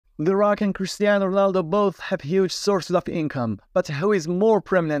The Rock and Cristiano Ronaldo both have huge sources of income, but who is more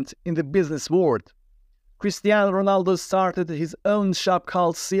prominent in the business world? Cristiano Ronaldo started his own shop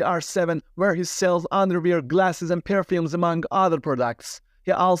called CR7, where he sells underwear, glasses and perfumes among other products.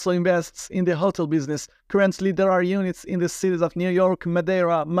 He also invests in the hotel business. Currently there are units in the cities of New York,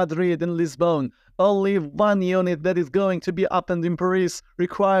 Madeira, Madrid and Lisbon. Only one unit that is going to be opened in Paris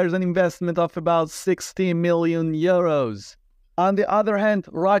requires an investment of about 60 million euros. On the other hand,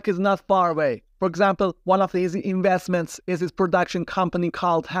 Rock is not far away. For example, one of his investments is his production company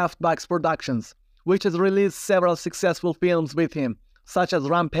called Halfbox Productions, which has released several successful films with him, such as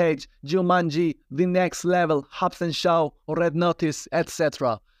Rampage, Jumanji, The Next Level, Hobbs & Shaw, Red Notice,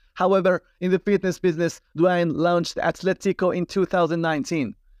 etc. However, in the fitness business, Dwayne launched Atletico in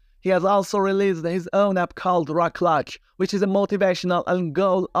 2019. He has also released his own app called Rock Lock, which is a motivational and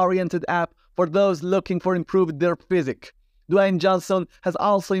goal-oriented app for those looking for improved their physique. Dwayne Johnson has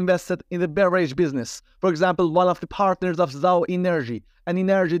also invested in the beverage business, for example, one of the partners of Zao Energy, an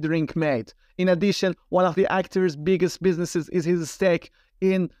energy drink made. In addition, one of the actor's biggest businesses is his stake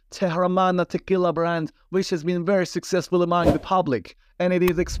in Terramana tequila brand, which has been very successful among the public, and it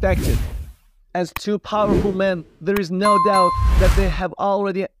is expected. As two powerful men, there is no doubt that they have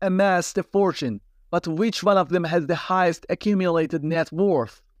already amassed a fortune, but which one of them has the highest accumulated net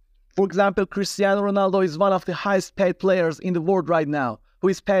worth? For example, Cristiano Ronaldo is one of the highest paid players in the world right now, who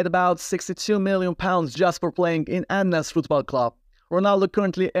is paid about 62 million pounds just for playing in Annas Football Club. Ronaldo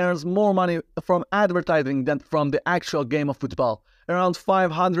currently earns more money from advertising than from the actual game of football. Around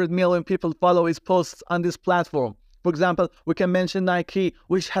 500 million people follow his posts on this platform. For example, we can mention Nike,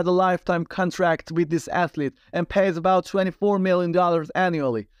 which had a lifetime contract with this athlete and pays about $24 million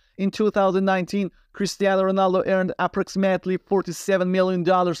annually. In 2019, Cristiano Ronaldo earned approximately $47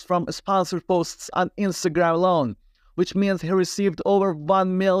 million from sponsored posts on Instagram alone, which means he received over $1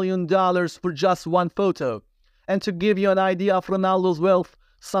 million for just one photo. And to give you an idea of Ronaldo's wealth,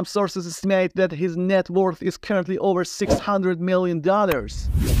 some sources estimate that his net worth is currently over $600 million.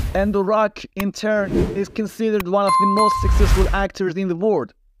 And The Rock, in turn, is considered one of the most successful actors in the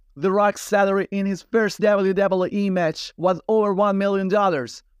world. The Rock's salary in his first WWE match was over $1 million,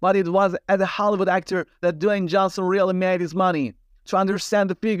 but it was as a Hollywood actor that Dwayne Johnson really made his money. To understand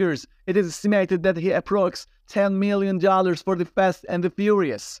the figures, it is estimated that he approximates $10 million for The Fast and the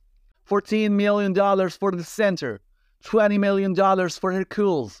Furious, $14 million for The Center, $20 million for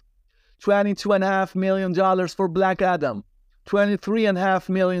Hercules, $22.5 million for Black Adam, $23.5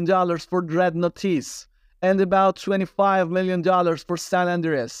 million for Red Notice, and about $25 million for San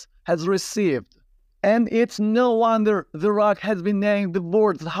Andreas has received. And it's no wonder The Rock has been named the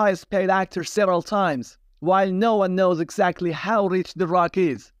world's highest paid actor several times, while no one knows exactly how rich The Rock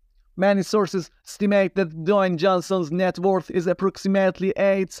is. Many sources estimate that Dwayne Johnson's net worth is approximately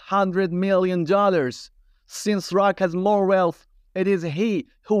 $800 million. Since Rock has more wealth, it is he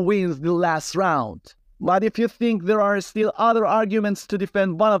who wins the last round. But if you think there are still other arguments to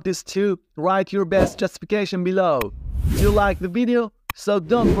defend one of these two, write your best justification below. If you like the video, so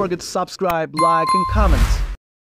don't forget to subscribe, like and comment.